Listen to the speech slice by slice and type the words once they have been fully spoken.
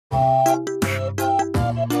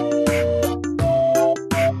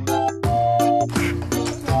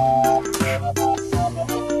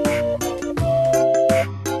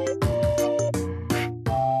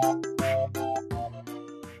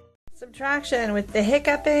subtraction with the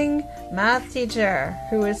hiccuping math teacher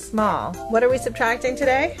who is small. What are we subtracting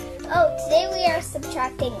today? Oh, today we are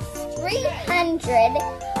subtracting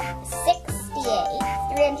 368.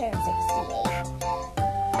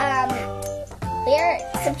 We are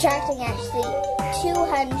subtracting actually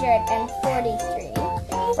 243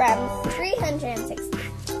 from 360.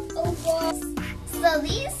 So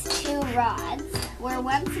these two rods were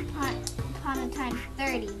once upon a time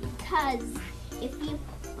 30 because if you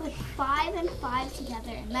put 5 and 5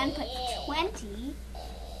 together and then put 20,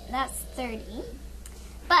 that's 30.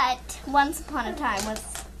 But once upon a time was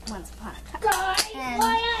once upon a time. And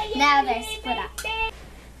now they're split up.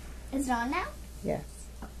 Is it on now? Yes.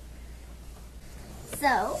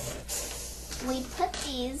 So we put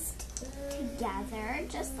these together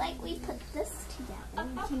just like we put this together.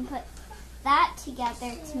 We can put that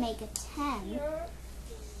together to make a 10,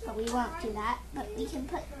 but we won't do that. But we can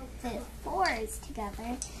put the 4s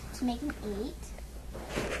together to make an 8.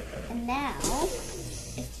 And now,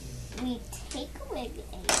 if we take away the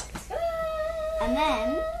 8, and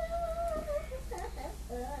then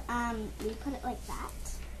we put it like that,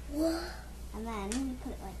 and then we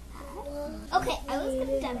put it like that. Okay, I was going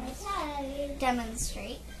to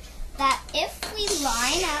demonstrate that if we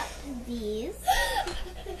line up these,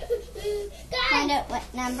 find out what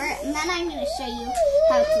number, and then I'm going to show you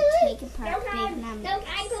how to take apart big numbers.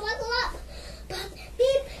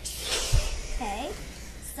 Okay,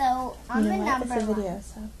 so on the number line,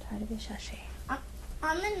 so try to be shushy.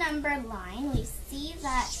 on the number line, we see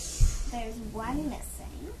that there's 1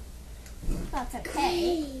 missing. That's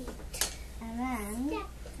okay. And then go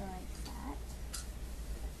like that.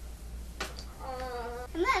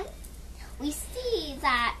 And then we see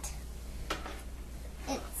that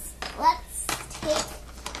let's take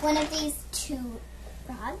one of these 2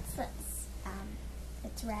 rods.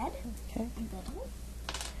 It's red and little.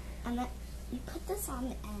 And then you put this on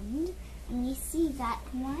the end, and you see that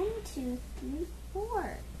 1, 2, 3,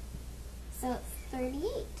 4. So it's 38.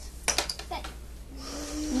 Good.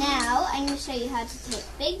 Now I'm going to show you how to take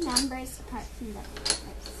big numbers apart from little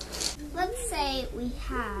numbers. Let's say we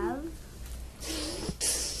have,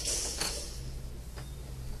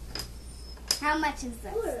 how much is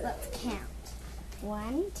this? Let's count.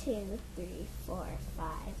 1, 2, 3, 4,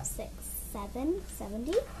 5, 6, 7,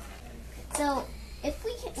 70. So if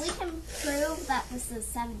we can prove that this is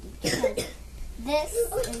 70 because this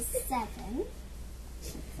is 7,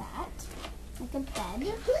 like that, like a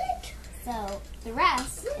bed. So the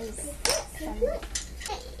rest is 70.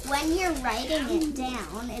 When you're writing it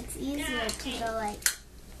down, it's easier to go like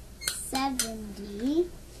 70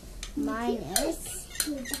 minus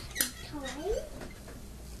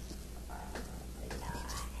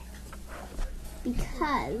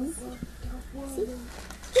because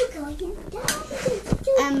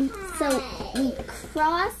so we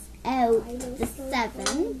cross out the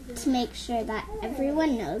 7 to make sure that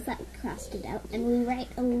everyone knows that we crossed it out, and we write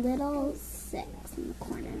a little 6 in the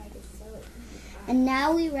corner. And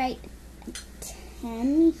now we write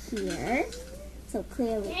 10 here, so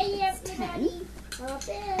clearly it's 10.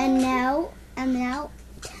 And now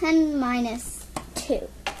 10 minus 2.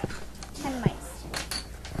 10 minus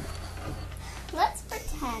 2. Let's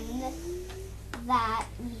pretend that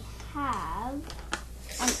we have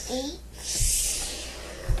an 8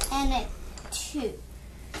 and a 2.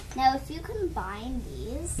 Now if you combine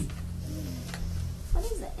these, what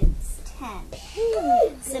is it? It's 10.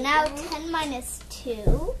 So now 10 minus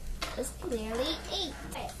 2 is clearly 8.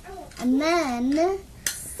 And then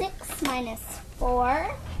 6 minus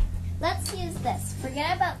 4. Let's use this.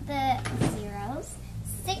 Forget about the zeros.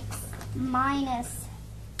 6 minus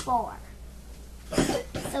 4.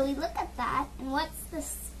 So we look at that, and what's the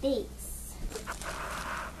space?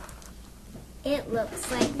 It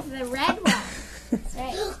looks like the red one. That's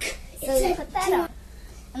right. Look, so we put that on.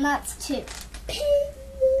 And that's 2.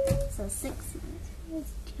 So 6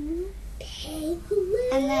 minus 2.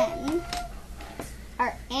 And then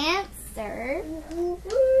our answer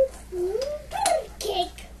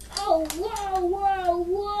Oh,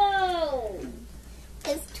 whoa.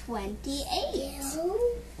 is 28.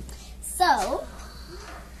 So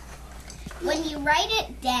when you write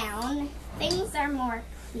it down, things are more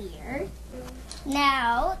clear.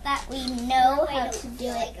 Now that we know how to do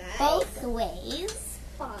it both ways,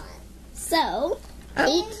 so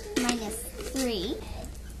 8 minus 3,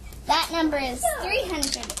 that number is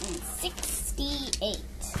 368.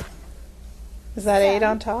 Is that 8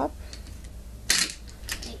 on top?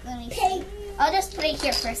 Wait, let me see. I'll just put it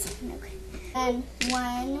here for a second. Okay. And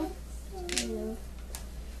 1, 2,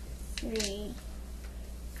 3,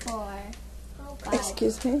 4, 5.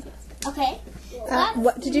 Excuse me? Okay.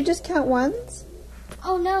 What did you just count ones?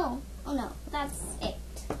 Oh no, that's 8.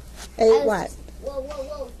 8 what?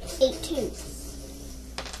 Whoa. 8 twos.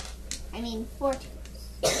 I mean 4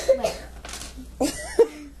 twos. Wait.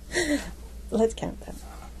 Let's count them.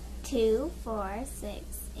 2, 4, 6,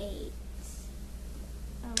 8.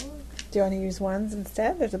 Oh. Do you want to use ones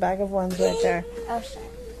instead? There's a bag of ones right there. Oh, sure.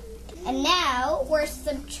 And now we're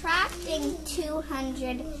subtracting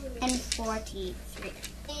 243.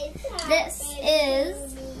 This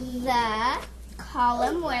is the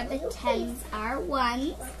column where the tens are.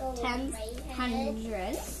 Ones, tens,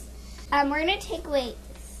 hundreds. We're going to take away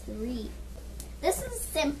 3. This is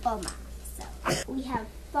simple math. So we have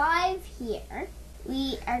 5 here.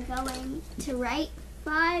 We are going to write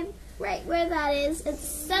 5 right where that is. It's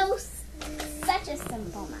such a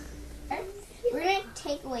simple math. We're going to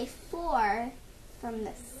take away 4 from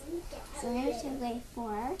this. So we're going to take away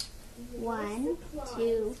 4. 1,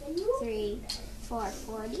 2, 3, 4,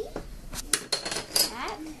 40.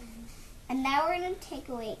 That. And now we're going to take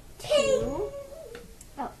away 2.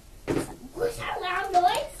 Oh, what's that loud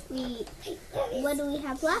noise? What do we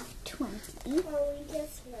have left? 20. Oh, we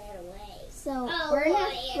just ran away. So we're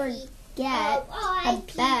going to forget about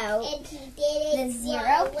the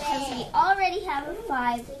 0 because we already have a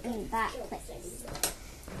 5 in that place.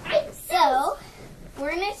 So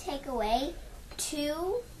we're going to take away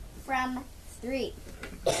 2 from 3.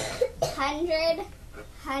 100,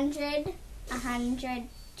 100, 100,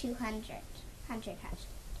 200. 100.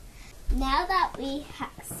 Now that we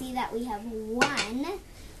see that we have 1,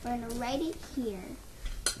 we're going to write it here.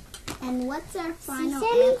 And what's our final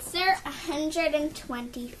answer?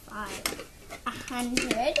 125.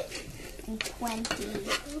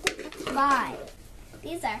 125.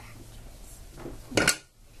 These are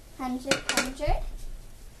hundreds. 100.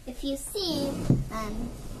 If you see 10,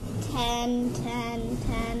 10, 10, 10,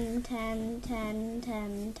 10, 10,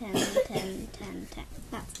 10, 10, 10, 10.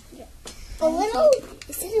 That's 100.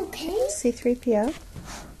 Is it okay? C3PO.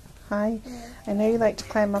 Hi. I know you like to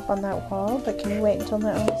climb up on that wall, but can you wait until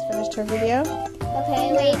Naomi's finished her video?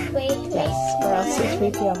 Okay, wait. Yes, or else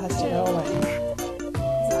C3PO has to go away.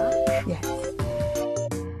 Yes.